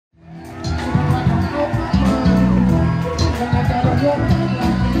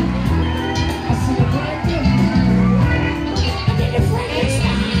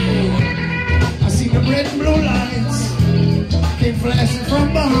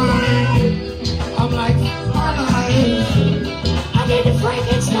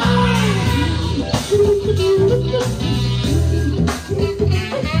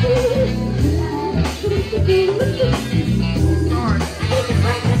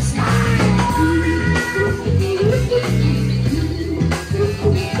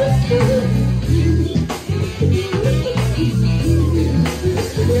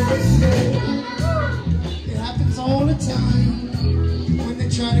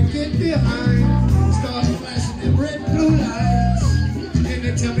get behind, start flashing them red and blue lights. Then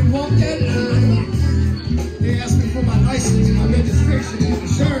they tell me walk that line. They ask me for my license, my registration, and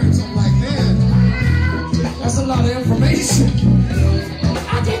insurance. I'm like, man, that's a lot of information.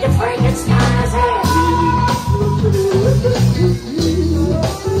 I did the Frankenstein's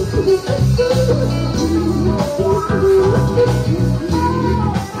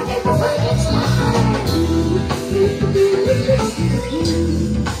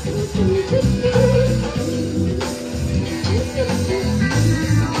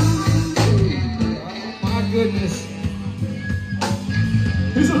Goodness.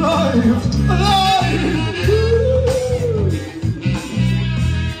 He's alive! Alive!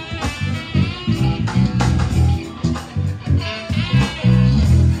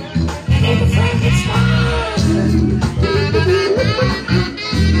 I did the Frankenstein!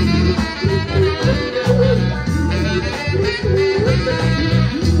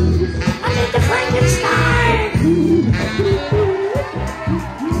 I did the Frankenstein!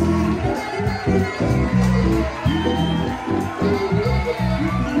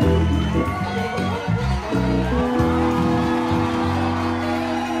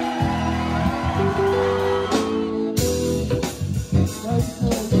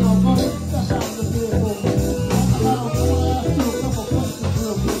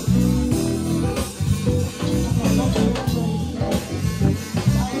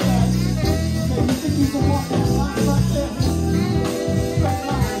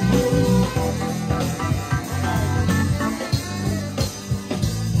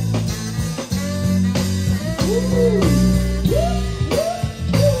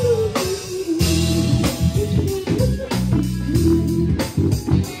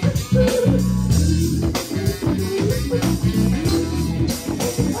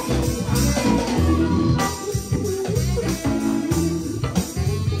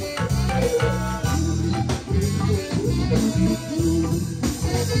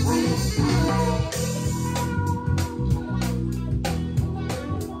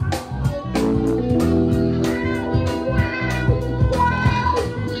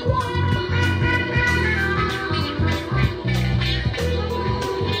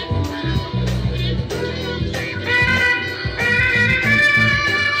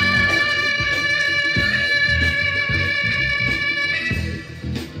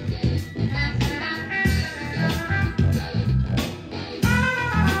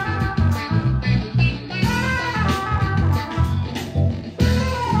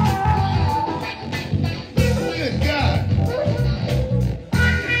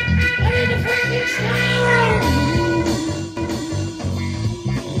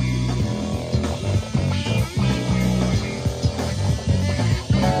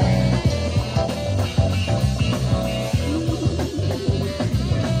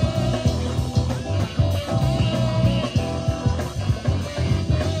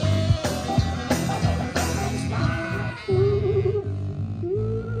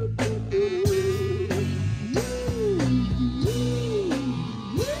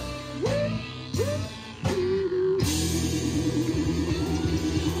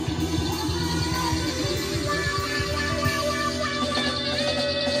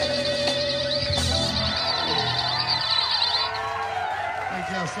 Thank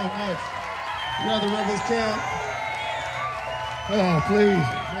y'all so much. You're the RebelsKamp. Oh, please,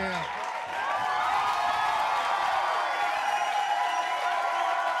 man.